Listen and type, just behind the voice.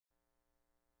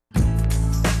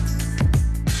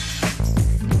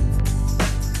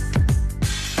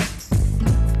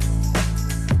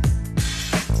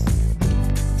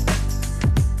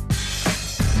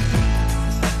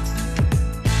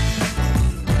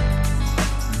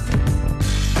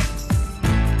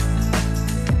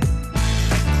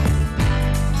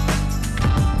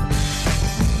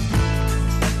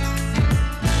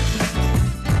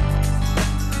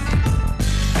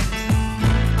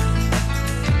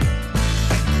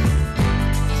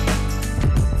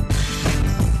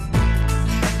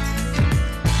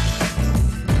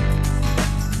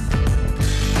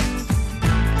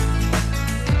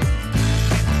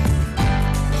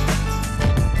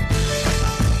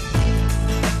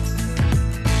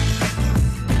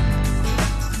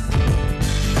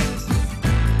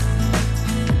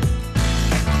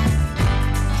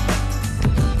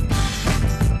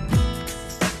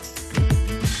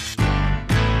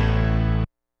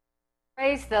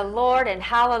Praise the Lord and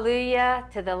hallelujah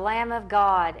to the Lamb of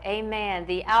God. Amen.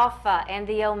 The Alpha and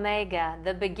the Omega,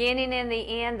 the beginning and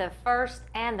the end, the first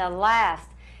and the last.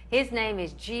 His name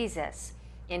is Jesus,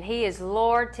 and He is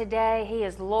Lord today. He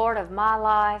is Lord of my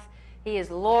life. He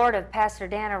is Lord of Pastor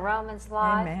Dana Roman's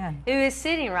life, Amen. who is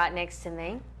sitting right next to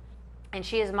me. And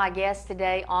she is my guest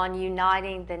today on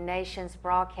Uniting the Nations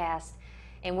broadcast.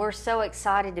 And we're so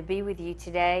excited to be with you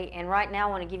today. And right now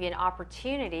I want to give you an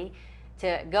opportunity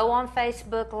to go on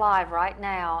Facebook Live right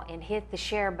now and hit the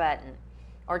share button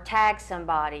or tag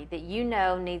somebody that you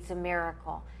know needs a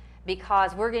miracle,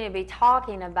 because we're going to be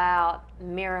talking about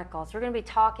miracles. We're going to be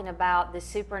talking about the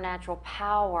supernatural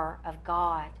power of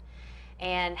God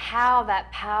and how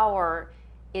that power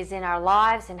is in our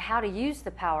lives and how to use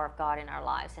the power of God in our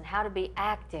lives and how to be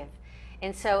active.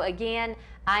 And so again,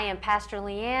 I am Pastor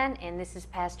LeaAnn, and this is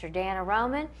Pastor Dana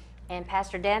Roman, and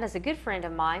Pastor Dana is a good friend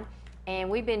of mine.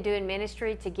 And we've been doing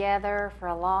ministry together for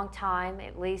a long time,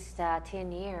 at least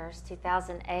 10 years.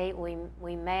 2008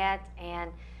 we met,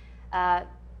 and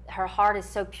her heart is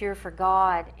so pure for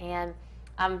God, and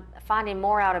I'm finding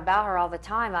more out about her all the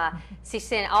time. She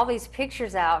sent all these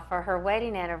pictures out for her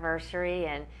wedding anniversary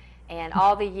and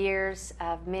all the years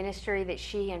of ministry that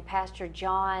she and Pastor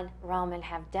John Roman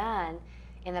have done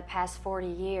in the past 40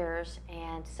 years.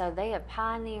 And so they have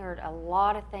pioneered a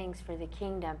lot of things for the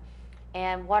kingdom.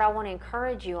 And what I want to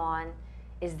encourage you on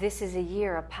is this is a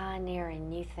year of pioneering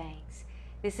new things.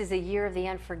 This is a year of the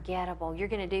unforgettable. You're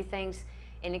going to do things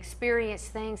and experience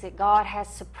things that God has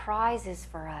surprises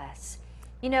for us.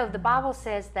 You know, the Bible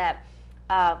says that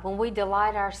when we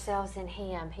delight ourselves in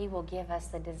Him, He will give us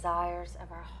the desires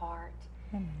of our heart.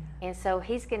 Amen. And so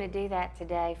He's going to do that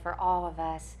today for all of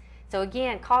us. So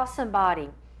again, call somebody.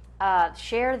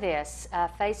 Share this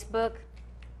Facebook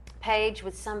page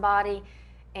with somebody,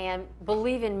 and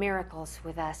believe in miracles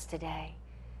with us today.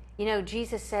 You know,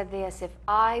 Jesus said this, if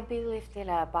I be lifted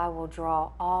up, I will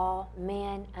draw all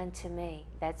men unto me.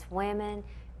 That's women,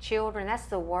 children, that's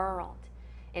the world.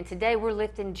 And today we're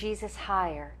lifting Jesus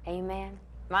higher. Amen.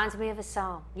 Reminds me of a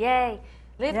song. Yay,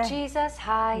 lift Jesus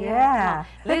higher. Yeah.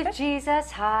 Come on. Lift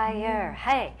Jesus higher.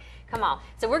 Hey, come on.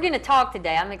 So we're going to talk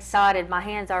today. I'm excited. My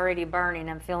hand's already burning.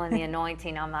 I'm feeling the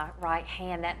anointing on my right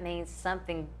hand. That means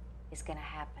something is going to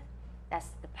happen. That's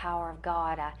the power of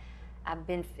God. I've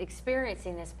been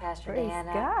experiencing this, Pastor Praise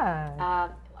Dana.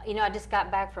 God. You know, I just got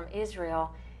back from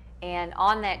Israel, and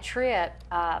on that trip,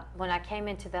 when I came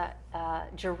into the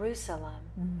Jerusalem,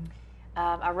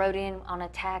 I rode in on a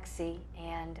taxi,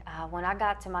 and when I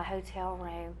got to my hotel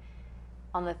room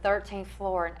on the 13th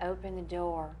floor and opened the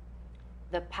door,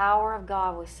 the power of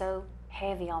God was so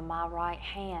heavy on my right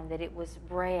hand that it was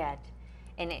red,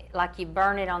 and like you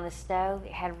burn it on the stove,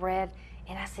 it had red.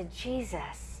 And I said,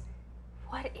 Jesus,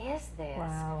 what is this?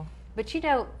 Wow. But you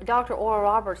know, Dr. Oral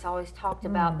Roberts always talked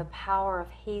about the power of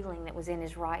healing that was in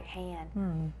his right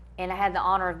hand. And I had the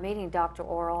honor of meeting Dr.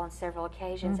 Oral on several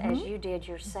occasions, as you did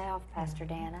yourself, Pastor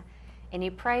Dana. And he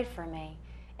prayed for me.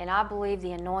 And I believe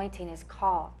the anointing is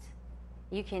caught.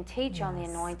 You can teach on the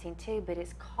anointing too, but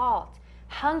it's caught.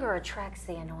 Hunger attracts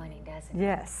the anointing, doesn't it?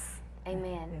 Yes.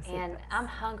 Amen. Yes, and I'm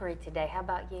hungry today. How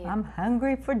about you? I'm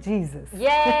hungry for Jesus.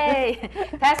 Yay!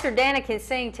 Pastor Dana can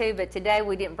sing too, but today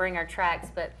we didn't bring our tracks.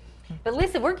 But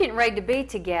listen, we're getting ready to be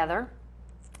together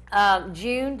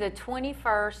June the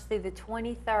 21st through the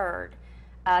 23rd,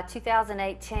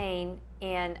 2018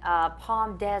 in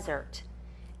Palm Desert.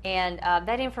 And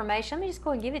that information, let me just go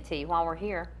and give it to you while we're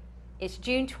here. It's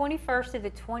June 21st through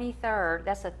the 23rd.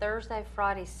 That's a Thursday,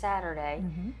 Friday, Saturday.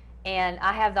 And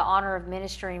I have the honor of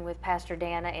ministering with Pastor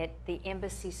Dana at the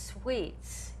Embassy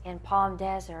Suites in Palm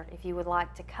Desert. If you would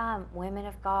like to come, women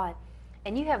of God.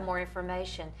 And you have more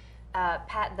information.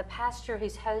 The pastor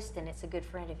who's hosting, it's a good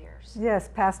friend of yours. Yes,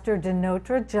 Pastor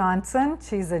Denotra Johnson.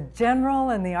 She's a general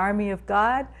in the Army of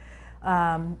God,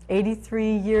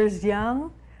 83 years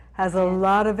young, has a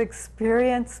lot of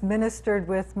experience, ministered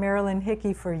with Marilyn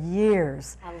Hickey for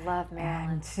years. I love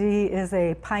Marilyn. And she is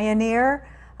a pioneer.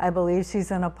 I believe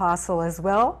she's an apostle as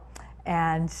well,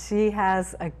 and she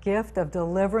has a gift of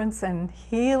deliverance and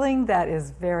healing that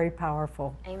is very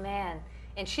powerful. Amen.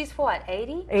 And she's what,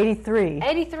 80? 83.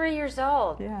 83 years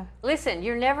old. Yeah. Listen,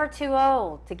 you're never too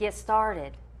old to get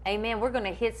started. Amen. We're going to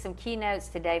hit some keynotes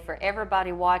today for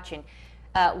everybody watching.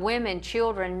 Women,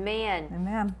 children, men.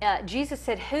 Amen. Jesus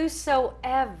said,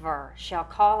 whosoever shall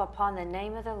call upon the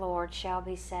name of the Lord shall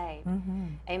be saved.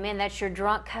 Amen. That's your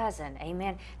drunk cousin.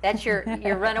 Amen. That's your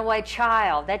runaway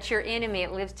child. That's your enemy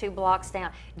that lives 2 blocks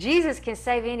down. Jesus can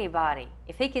save anybody.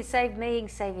 If He can save me, He can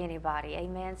save anybody.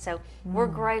 Amen. So we're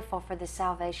grateful for the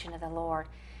salvation of the Lord.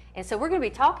 And so we're going to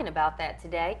be talking about that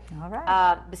today. All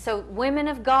right. So women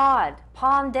of God,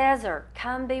 Palm Desert,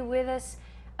 come be with us.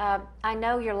 I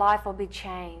know your life will be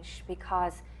changed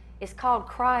because it's called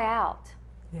Cry Out.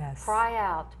 Yes. Cry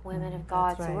out, women of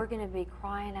God. Right. So we're going to be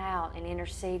crying out and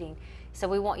interceding. So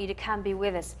we want you to come be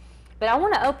with us. But I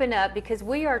want to open up because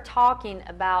we are talking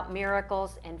about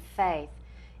miracles and faith.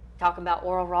 Talking about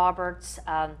Oral Roberts.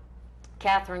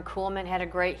 Catherine Kuhlman had a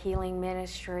great healing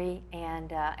ministry,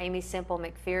 and Amy Semple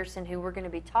McPherson, who we're going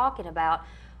to be talking about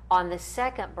on the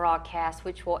second broadcast,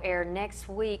 which will air next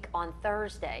week on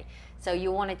Thursday. So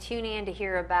you'll want to tune in to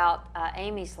hear about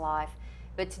Amy's life.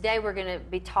 But today we're going to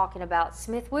be talking about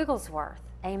Smith Wigglesworth.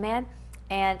 Amen?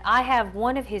 And I have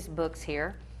one of his books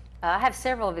here. I have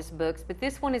several of his books, but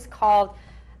this one is called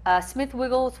Smith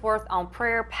Wigglesworth on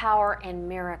Prayer, Power, and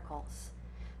Miracles.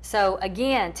 So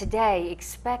again, today,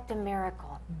 expect a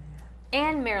miracle.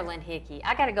 And Marilyn Hickey.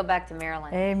 I got to go back to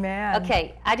Marilyn. Amen.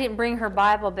 Okay, I didn't bring her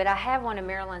Bible, but I have one of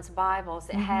Marilyn's Bibles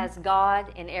that has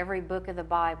God in every book of the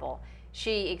Bible.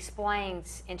 She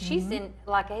explains, and she's in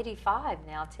like 85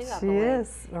 now too, I believe. She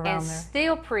is around and there.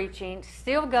 Still preaching,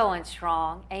 still going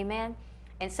strong. Amen.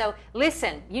 And so,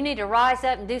 listen, you need to rise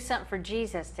up and do something for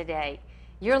Jesus today.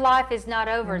 Your life is not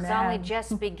over. Amen. It's only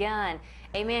just begun.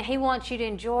 Amen. He wants you to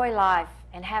enjoy life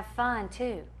and have fun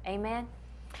too. Amen.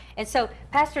 And so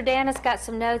Pastor Dana's got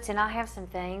some notes and I have some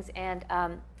things. And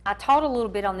I taught a little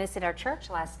bit on this at our church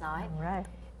last night. All right.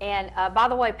 And by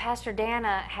the way, Pastor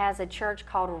Dana has a church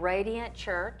called Radiant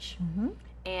Church.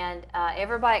 And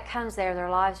everybody that comes there, their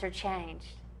lives are changed.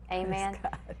 Amen.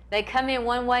 They come in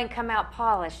one way and come out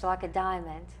polished like a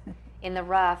diamond in the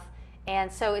rough.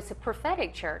 And so it's a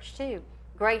prophetic church too.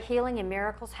 Great healing and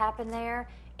miracles happen there.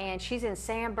 And she's in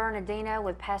San Bernardino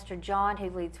with Pastor John,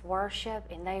 who leads worship,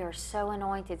 and they are so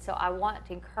anointed. So I want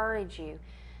to encourage you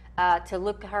to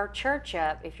look her church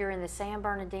up if you're in the San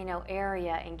Bernardino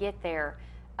area and get there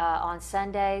on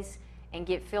Sundays and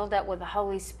get filled up with the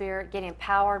Holy Spirit, get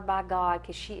empowered by God,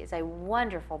 because she is a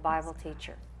wonderful Bible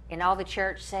teacher. And all the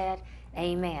church said,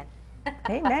 amen.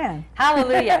 Amen.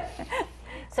 Hallelujah.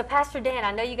 So, Pastor Dan,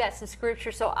 I know you got some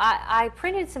scripture. So I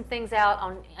printed some things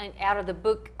out out of the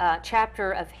book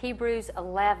chapter of Hebrews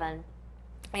 11.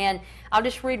 And I'll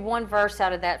just read one verse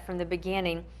out of that from the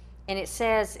beginning. And it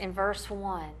says in verse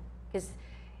 1, because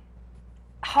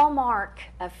hallmark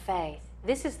of faith.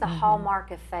 This is the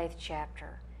hallmark of faith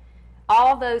chapter.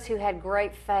 All those who had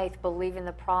great faith believing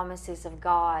the promises of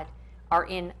God are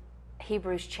in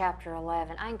Hebrews chapter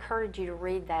 11. I encourage you to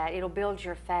read that. It'll build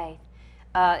your faith.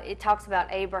 It talks about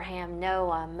Abraham,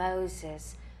 Noah,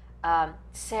 Moses,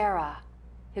 Sarah,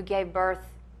 who gave birth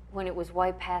when it was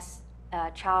way past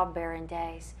childbearing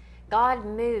days. God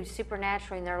moved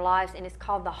supernaturally in their lives, and it's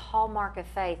called the hallmark of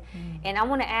faith. And I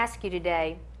want to ask you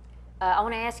today, I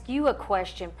want to ask you a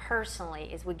question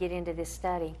personally as we get into this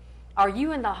study. Are you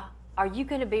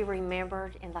going to be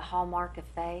remembered in the hallmark of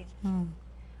faith?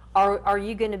 Or are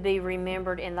you going to be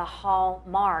remembered in the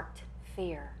hallmarked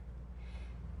fear?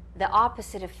 The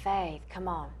opposite of faith. Come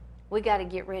on. We got to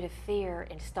get rid of fear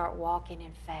and start walking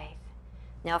in faith.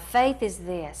 Now, faith is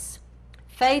this.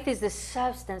 Faith is the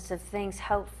substance of things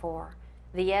hoped for,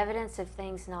 the evidence of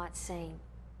things not seen.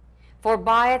 For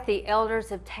by it the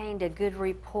elders obtained a good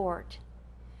report.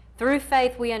 Through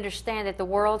faith we understand that the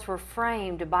worlds were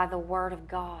framed by the Word of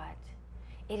God.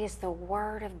 It is the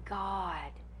Word of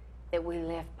God that we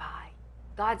live by.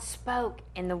 God spoke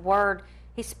in the Word.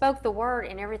 He spoke the Word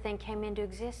and everything came into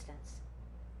existence.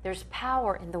 There's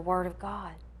power in the Word of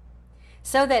God.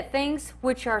 So that things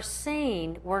which are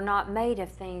seen were not made of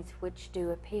things which do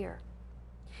appear.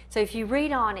 So if you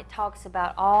read on, it talks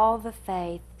about all the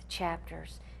faith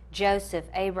chapters. Joseph,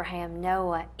 Abraham,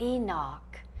 Noah,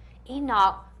 Enoch.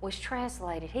 Enoch was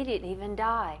translated. He didn't even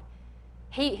die.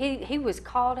 He was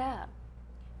called up.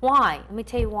 Why? Let me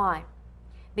tell you why.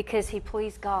 Because he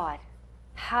pleased God.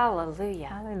 Hallelujah.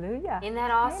 Hallelujah. Isn't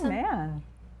that awesome? Amen.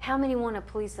 How many want to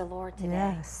please the Lord today?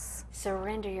 Yes.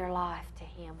 Surrender your life to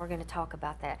Him. We're going to talk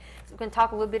about that. So we're going to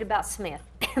talk a little bit about Smith.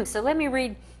 So let me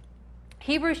read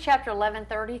Hebrews chapter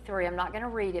 11:33. I'm not going to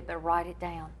read it, but write it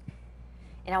down.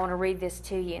 And I want to read this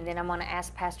to you, and then I'm going to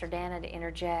ask Pastor Dana to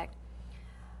interject.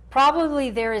 Probably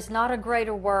there is not a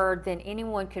greater word than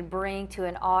anyone could bring to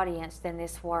an audience than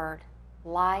this word,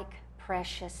 like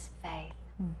precious faith.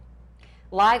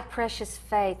 Like precious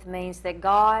faith means that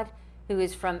God, who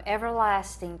is from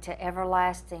everlasting to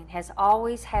everlasting, has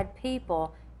always had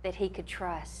people that He could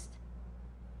trust.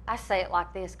 I say it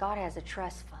like this: God has a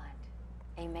trust fund.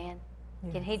 Amen.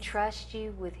 Yes. Can He trust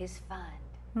you with His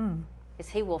fund?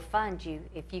 Because He will fund you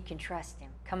if you can trust Him.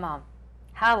 Come on.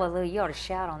 Hallelujah. You ought to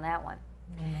shout on that one.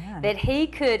 Amen. that He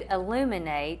could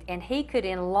illuminate and He could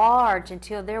enlarge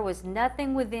until there was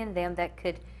nothing within them that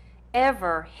could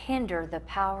ever hinder the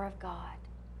power of God.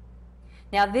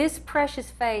 Now, this precious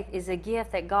faith is a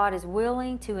gift that God is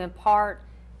willing to impart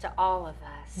to all of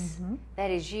us.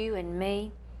 That is you and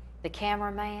me, the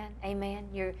cameraman, amen,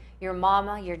 your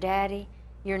mama, your daddy,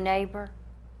 your neighbor,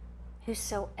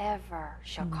 whosoever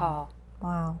shall call.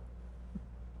 Wow.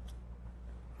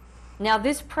 Now,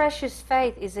 this precious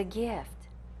faith is a gift.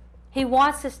 He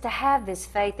wants us to have this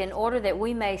faith in order that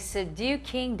we may subdue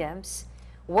kingdoms,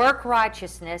 work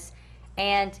righteousness,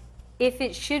 and if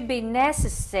it should be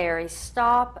necessary,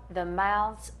 stop the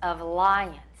mouths of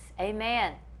lions.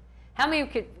 Amen. How many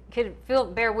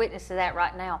could bear witness to that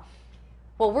right now?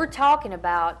 What we're talking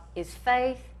about is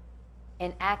faith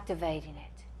and activating it.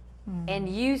 And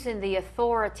using the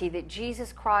authority that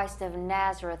Jesus Christ of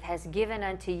Nazareth has given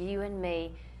unto you and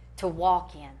me to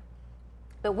walk in.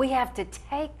 But we have to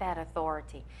take that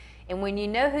authority. And when you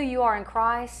know who you are in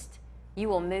Christ, you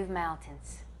will move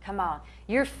mountains. Come on.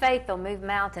 Your faith will move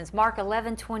mountains. Mark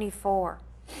 11:24.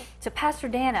 So Pastor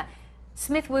Dana,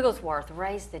 Smith Wigglesworth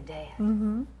raised the dead.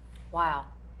 Wow.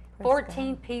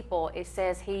 14 people, it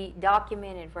says, he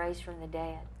documented raised from the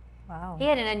dead. Wow. He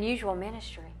had an unusual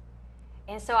ministry.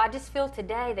 And so I just feel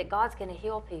today that God's going to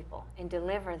heal people and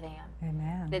deliver them.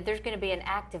 Amen. That there's going to be an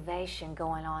activation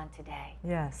going on today.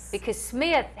 Yes. Because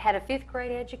Smith had a 5th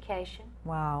grade education.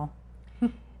 Wow.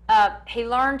 He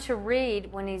learned to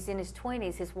read when he's in his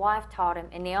 20s. His wife taught him,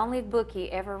 and the only book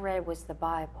he ever read was the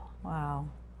Bible. Wow.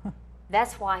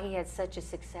 That's why he had such a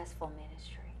successful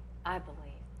ministry, I believe.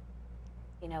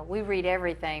 You know, we read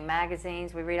everything,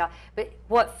 magazines, we read all, but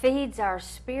what feeds our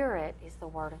spirit is the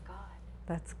Word of God.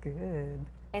 That's good.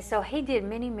 And so he did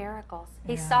many miracles.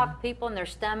 He socked people in their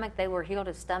stomach. They were healed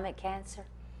of stomach cancer.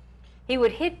 He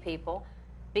would hit people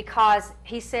because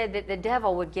he said that the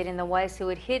devil would get in the way, so he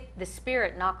would hit the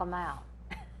spirit, knock them out.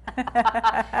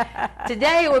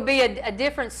 Today it would be a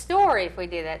different story if we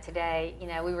did that today. You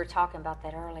know, we were talking about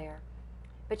that earlier.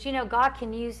 But you know, God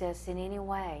can use us in any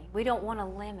way. We don't want to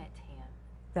limit Him.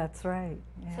 That's right.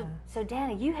 Yeah. So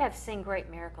Dana, you have seen great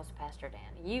miracles, Pastor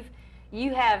Dana.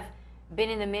 You have been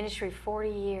in the ministry 40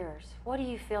 years. What do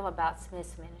you feel about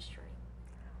Smith's ministry?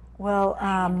 Well,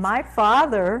 my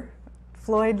father,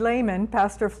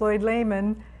 Pastor Floyd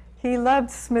LeaAnn, he loved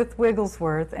Smith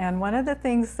Wigglesworth, and one of the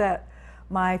things that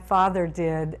my father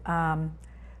did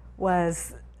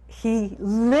was he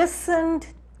listened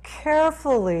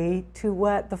carefully to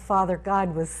what the Father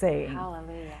God was saying.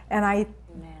 Hallelujah. And I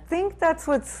Amen. think that's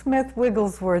what Smith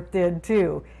Wigglesworth did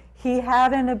too. He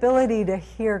had an ability to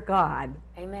hear God.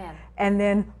 Amen. And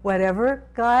then whatever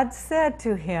God said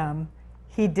to him,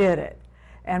 he did it.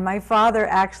 And my father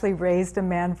actually raised a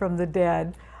man from the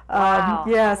dead. Wow.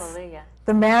 Yes. Hallelujah.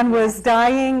 The man was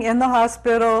dying in the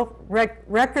hospital.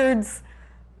 Records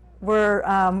were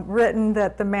written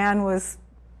that the man was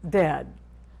dead.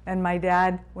 And my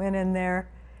dad went in there,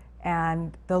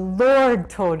 and the Lord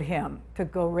told him to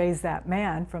go raise that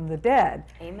man from the dead.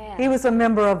 Amen. He was a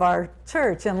member of our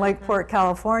church in Lakeport,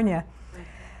 California.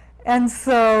 And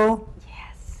so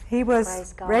he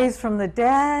was raised from the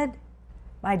dead.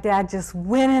 My dad just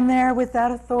went in there with that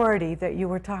authority that you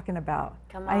were talking about.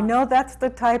 Come on. I know that's the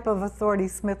type of authority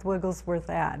Smith Wigglesworth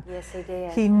had. Yes, he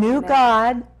did. He knew Amen.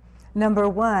 God, number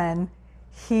one.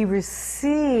 He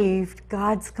received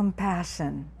God's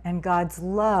compassion and God's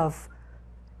love,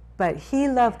 but he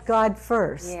loved God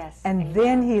first, and Amen.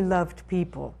 then he loved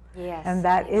people. Yes. And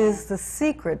that is the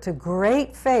secret to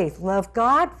great faith. Love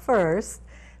God first,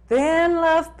 then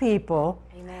love people,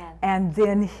 Amen. and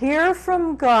then hear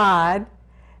from God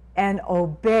and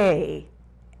obey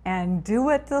and do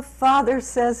what the Father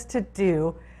says to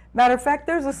do. Matter of fact,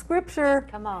 there's a scripture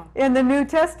Come on. in the New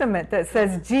Testament that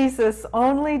says Jesus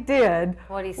only did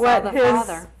What he saw the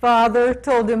his Father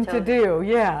told him to Told do.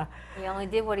 Yeah. He only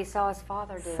did what he saw his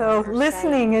father do. So Verse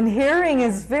listening 8. and hearing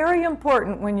is very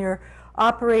important when you're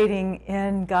operating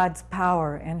in God's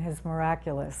power and His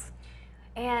miraculous.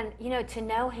 And, you know, to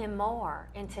know him more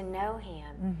and to know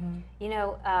him. Mm-hmm. You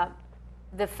know,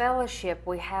 the fellowship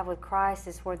we have with Christ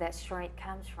is where that strength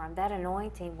comes from. That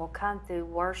anointing will come through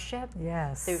worship,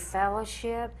 Yes. through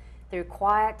fellowship, through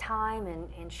quiet time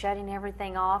and shutting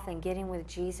everything off and getting with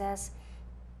Jesus.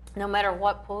 No matter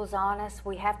what pulls on us,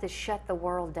 we have to shut the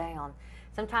world down.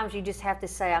 Sometimes you just have to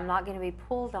say, I'm not going to be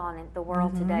pulled on in the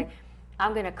world today.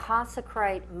 I'm going to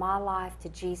consecrate my life to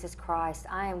Jesus Christ.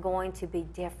 I am going to be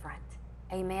different.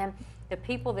 Amen. The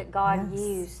people that God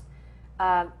used,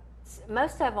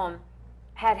 most of them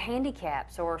had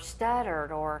handicaps or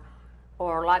stuttered or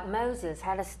or like Moses,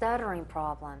 had a stuttering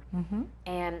problem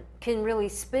and couldn't really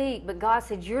speak, but God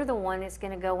said, you're the one that's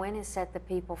going to go in and set the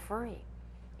people free.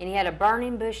 And he had a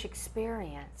burning bush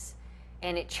experience,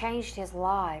 and it changed his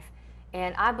life.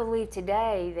 And I believe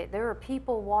today that there are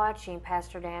people watching,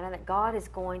 Pastor Dana, that God is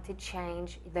going to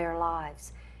change their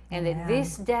lives. And that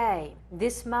this day,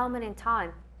 this moment in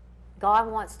time, God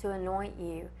wants to anoint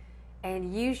you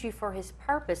and use you for his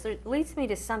purpose. It leads me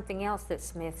to something else that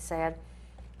Smith said,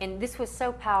 and this was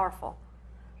so powerful.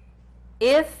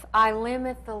 If I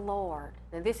limit the Lord,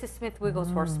 now this is Smith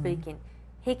Wigglesworth speaking,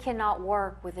 he cannot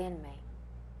work within me.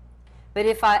 But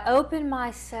if I open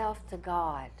myself to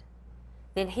God,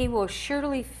 then he will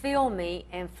surely fill me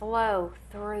and flow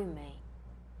through me.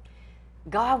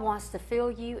 God wants to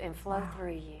fill you and flow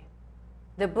through you.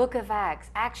 The book of Acts,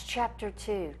 Acts chapter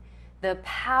 2, the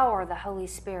power of the Holy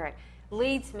Spirit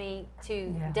leads me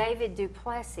to David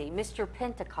Duplessis, Mr.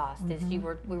 Pentecost, as we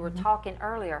were talking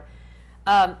earlier.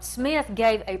 Smith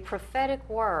gave a prophetic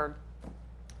word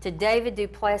to David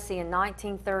Duplessis in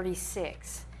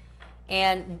 1936.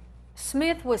 And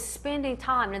Smith was spending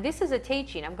time. Now, this is a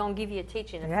teaching. I'm going to give you a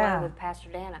teaching to flow with Pastor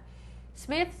Dana.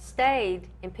 Smith stayed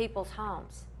in people's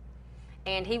homes.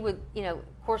 And he would, you know,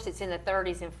 of course, it's in the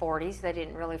 30s and 40s. They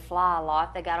didn't really fly a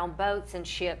lot. They got on boats and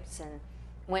ships and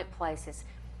went places.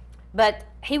 But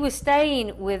he was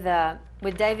staying with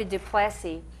David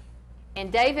Duplessis.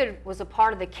 And David was a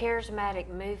part of the charismatic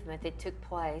movement that took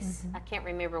place. I can't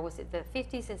remember, was it the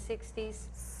 50s and 60s?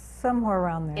 Somewhere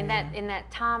around there. In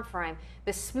that time frame.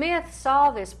 But Smith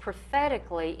saw this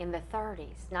prophetically in the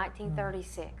 30s,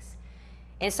 1936.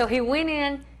 And so he went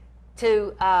in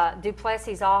to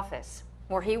Duplessis' office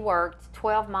where he worked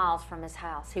 12 miles from his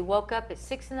house. He woke up at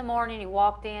 6 in the morning, he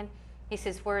walked in, he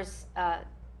says, where's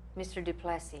Mr.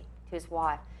 Duplessis, to his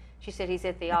wife. She said, he's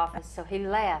at the office. So he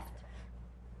left.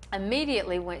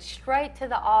 Immediately went straight to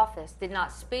the office, did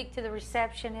not speak to the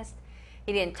receptionist.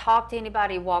 He didn't talk to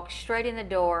anybody. He walked straight in the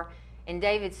door, and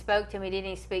David spoke to him. He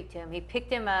didn't even speak to him. He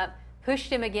picked him up,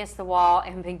 pushed him against the wall,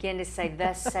 and began to say,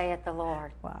 thus saith the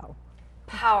Lord. Wow.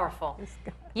 Powerful.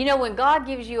 You know, when God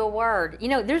gives you a word, you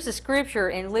know, there's a scripture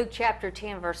in Luke chapter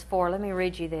 10, verse 4. Let me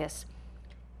read you this.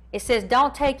 It says,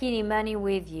 don't take any money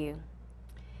with you.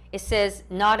 It says,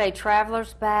 not a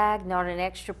traveler's bag, not an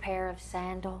extra pair of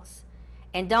sandals,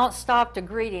 and don't stop to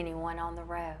greet anyone on the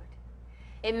road.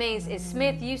 It means, as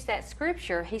Smith used that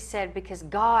scripture, he said, because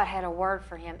God had a word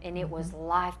for him, and it was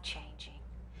life-changing.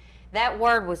 That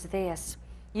word was this: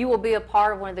 you will be a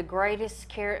part of one of the greatest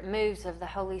moves of the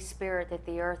Holy Spirit that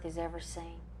the earth has ever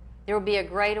seen. There will be a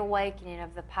great awakening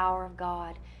of the power of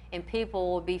God, and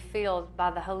people will be filled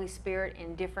by the Holy Spirit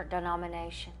in different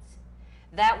denominations.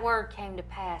 That word came to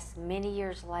pass many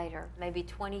years later, maybe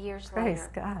 20 years later. Praise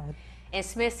God. And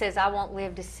Smith says, I won't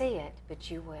live to see it, but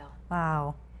you will.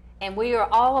 Wow. And we are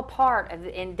all a part of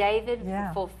it. And David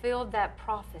fulfilled that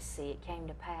prophecy. It came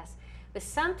to pass. But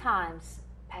sometimes,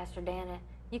 Pastor Dana,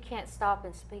 you can't stop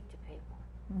and speak to people.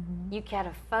 You got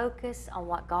to focus on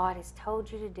what God has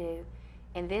told you to do.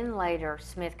 And then later,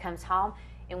 Smith comes home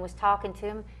and was talking to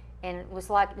him, and it was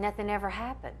like nothing ever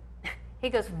happened. He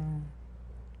goes,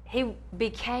 he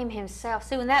became himself.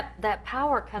 See, when that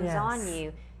power comes on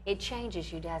you, it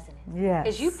changes you, doesn't it? Yes.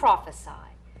 As you prophesy,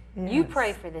 you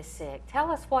pray for the sick.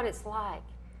 Tell us what it's like.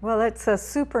 Well, it's a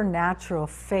supernatural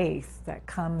faith that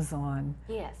comes on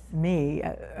me.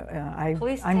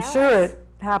 I'm sure it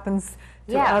happens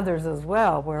to others as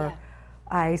well, where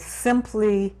I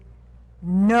simply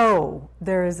know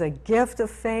there is a gift of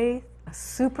faith, a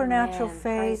supernatural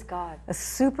faith, a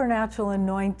supernatural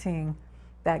anointing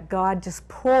that God just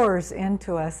pours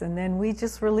into us, and then we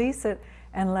just release it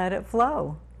and let it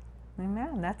flow.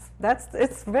 Amen.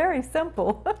 It's very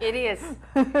simple. It is.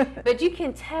 But you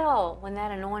can tell when that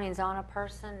anointing's on a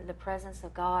person, the presence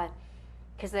of God,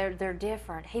 because they're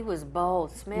different. He was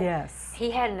bold. Smith, yes. He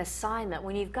had an assignment.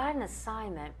 When you've got an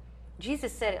assignment,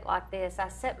 Jesus said it like this: I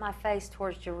set my face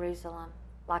towards Jerusalem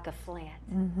like a flint.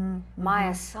 My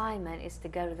assignment is to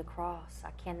go to the cross. I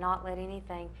cannot let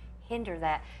anything hinder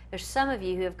that. There's some of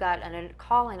you who have got a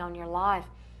calling on your life,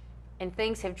 and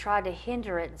things have tried to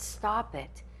hinder it and stop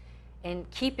it and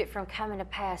keep it from coming to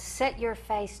pass. Set your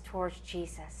face towards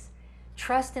Jesus.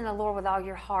 Trust in the Lord with all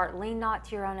your heart. Lean not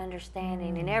to your own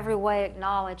understanding. In every way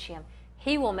acknowledge Him.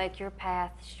 He will make your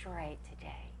path straight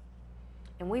today.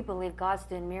 And we believe God's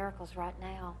doing miracles right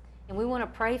now. And we want to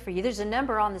pray for you. There's a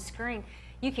number on the screen.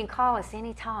 You can call us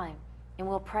anytime, and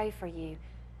we'll pray for you.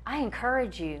 I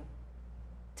encourage you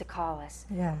to call us.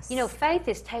 Yes. You know, faith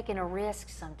is taking a risk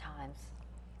sometimes.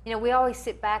 You know, we always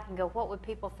sit back and go, what would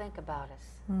people think about us?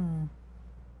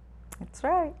 That's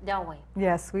right. Don't we?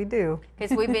 Yes, we do.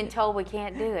 Because we've been told we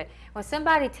can't do it. When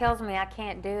somebody tells me I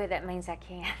can't do it, that means I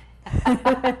can't.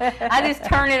 I just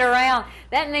turn it around.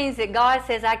 That means that God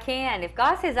says I can. If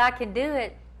God says I can do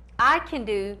it, I can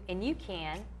do, and you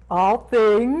can. All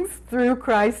things through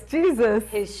Christ Jesus.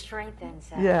 Who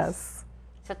strengthens us. Yes.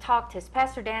 So talk to us.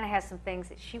 Pastor Dana has some things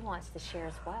that she wants to share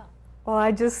as well. Well,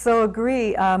 I just so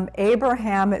agree.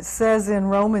 Abraham, it says in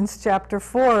Romans chapter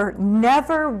 4,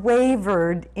 never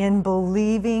wavered in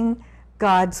believing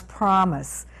God's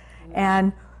promise.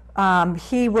 And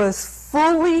he was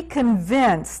fully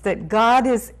convinced that God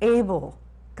is able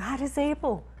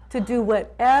to do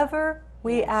whatever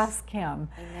we ask him.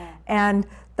 Amen. And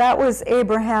that was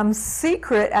Abraham's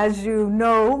secret. As you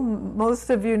know,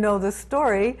 most of you know the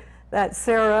story, that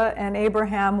Sarah and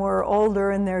Abraham were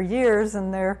older in their years,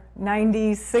 and they're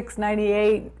 96,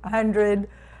 98, 100,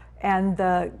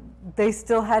 and they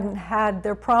still hadn't had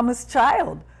their promised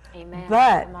child. Amen.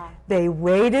 But they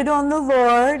waited on the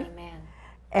Lord. Amen.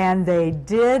 And they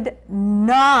did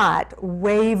not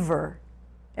waver.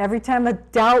 Every time a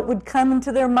doubt would come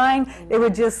into their mind, they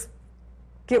would just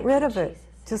get rid of it,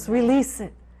 just release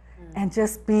it, and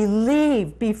just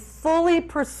believe, be fully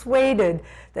persuaded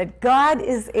that God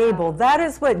is able. That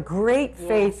is what great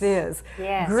faith is.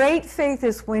 Yes. Great faith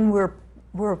is when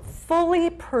we're fully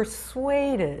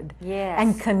persuaded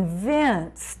and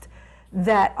convinced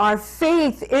that our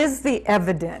faith is the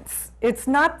evidence. It's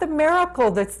not the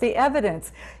miracle that's the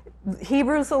evidence.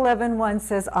 Hebrews 11:1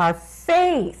 says our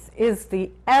faith is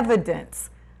the evidence.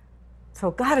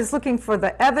 So God is looking for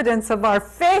the evidence of our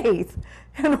faith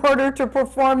in order to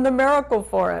perform the miracle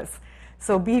for us.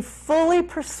 So be fully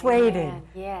persuaded. Amen.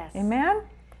 Yes. Amen?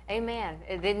 Amen.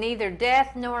 That neither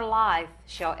death nor life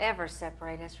shall ever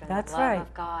separate us from the love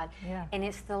of God. Yeah. And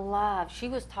it's the love. She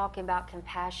was talking about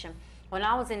compassion. When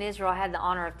I was in Israel, I had the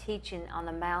honor of teaching on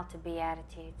the Mount of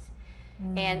Beatitudes.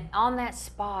 And on that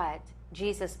spot,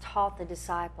 Jesus taught the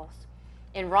disciples.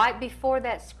 And right before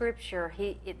that scripture,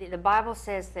 the Bible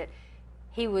says that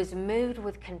he was moved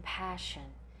with compassion.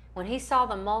 When he saw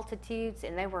the multitudes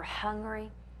and they were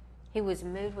hungry, he was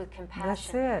moved with compassion.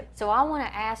 That's it. So I want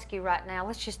to ask you right now,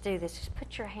 let's just do this. Just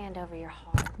put your hand over your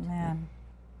heart. Amen.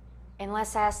 And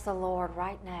let's ask the Lord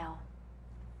right now,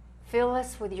 fill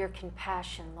us with your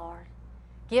compassion, Lord.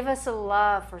 Give us a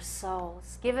love for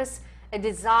souls. Give us a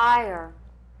desire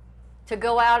to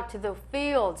go out to the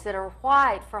fields that are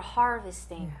white for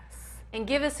harvesting. Yes. And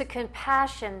give us a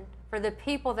compassion for the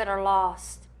people that are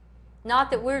lost.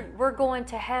 Not that we're going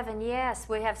to heaven. Yes,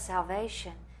 we have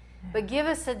salvation. But give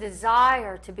us a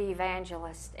desire to be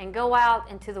evangelists and go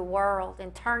out into the world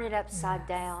and turn it upside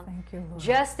down. Thank you, Lord.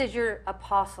 Just as your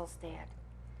apostles did.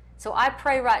 So I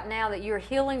pray right now that you're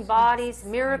healing bodies,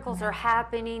 miracles are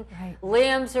happening,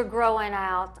 limbs are growing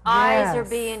out, eyes are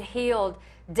being healed,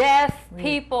 deaf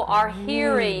people are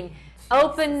hearing.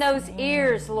 Open those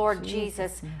ears, Lord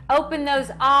Jesus. Open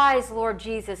those eyes, Lord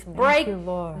Jesus. Break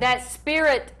that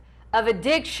spirit of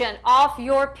addiction off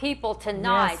your people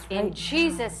tonight in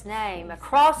Jesus' name,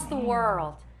 across the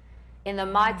world. In the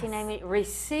mighty name,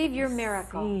 receive your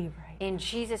miracle in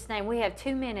Jesus' name. We have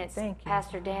 2 minutes,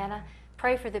 Pastor Dana.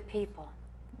 Pray for the people.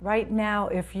 Right now,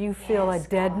 if you feel a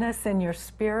deadness in your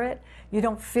spirit, you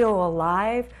don't feel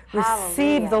alive,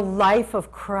 receive the life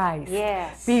of Christ.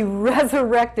 Yes. Be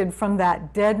resurrected from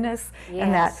that deadness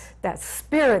and that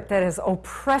spirit that is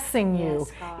oppressing you.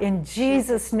 In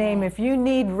Jesus' name, if you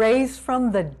need raised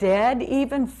from the dead,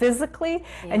 even physically,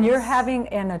 and you're having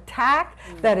an attack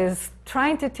that is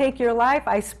trying to take your life,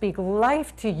 I speak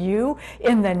life to you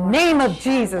in the name of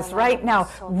Jesus right now.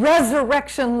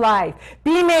 Resurrection life.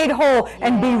 Be made whole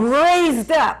and be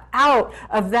raised up out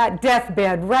of that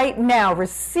deathbed right now.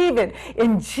 Receive it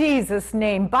in Jesus'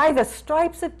 name. By the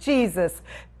stripes of Jesus,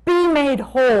 be made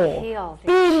whole.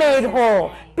 Be made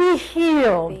whole. Be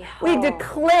healed. We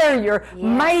declare your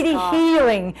mighty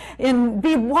healing.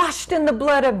 Be washed in the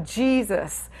blood of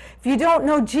Jesus. If you don't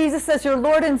know Jesus as your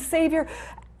Lord and Savior,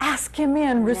 ask him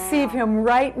in. Receive him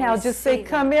right now. Just say,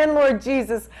 come in, Lord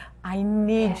Jesus. I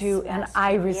need you and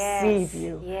I receive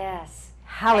you. Yes.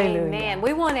 Hallelujah. Amen.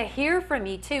 We want to hear from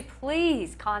you too.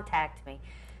 Please contact me.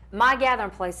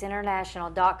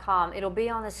 MyGatheringPlaceInternational.com. It'll be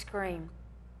on the screen.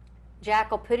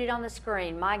 Jack will put it on the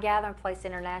screen.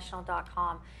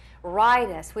 MyGatheringPlaceInternational.com. Write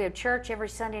us. We have church every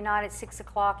Sunday night at 6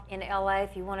 o'clock in LA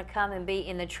if you want to come and be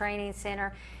in the training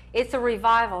center. It's a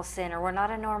revival center. We're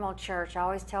not a normal church. I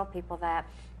always tell people that.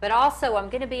 But also, I'm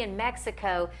going to be in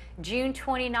Mexico June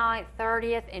 29th,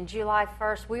 30th, and July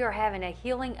 1st. We are having a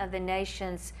Healing of the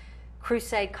Nations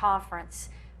Crusade Conference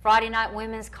Friday night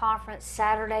women's conference,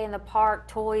 Saturday in the park,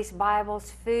 toys,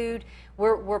 Bibles, food.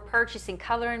 We're purchasing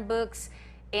coloring books.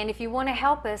 And if you want to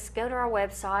help us, go to our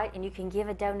website and you can give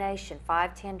a donation,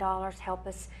 $5, $10, help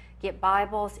us get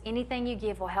Bibles. Anything you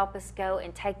give will help us go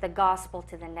and take the gospel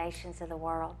to the nations of the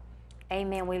world.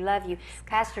 Amen. We love you.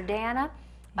 Pastor Dana,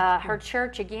 her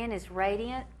church again is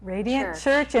Radiant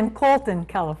Church in Colton,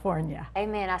 California.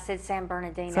 Amen. I said San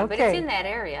Bernardino, It's okay. but it's in that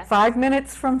area. 5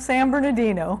 minutes from San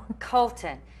Bernardino.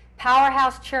 Colton.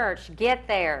 Powerhouse Church, get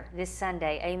there this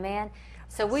Sunday. Amen.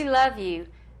 So we love you,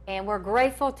 and we're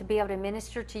grateful to be able to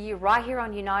minister to you right here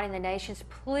on Uniting the Nations.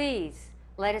 Please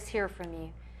let us hear from you.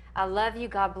 I love you.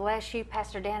 God bless you.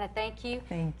 Pastor Dana, thank you.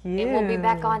 Thank you. And we'll be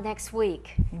back on next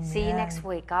week. Amen. See you next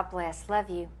week. God bless.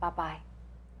 Love you. Bye-bye.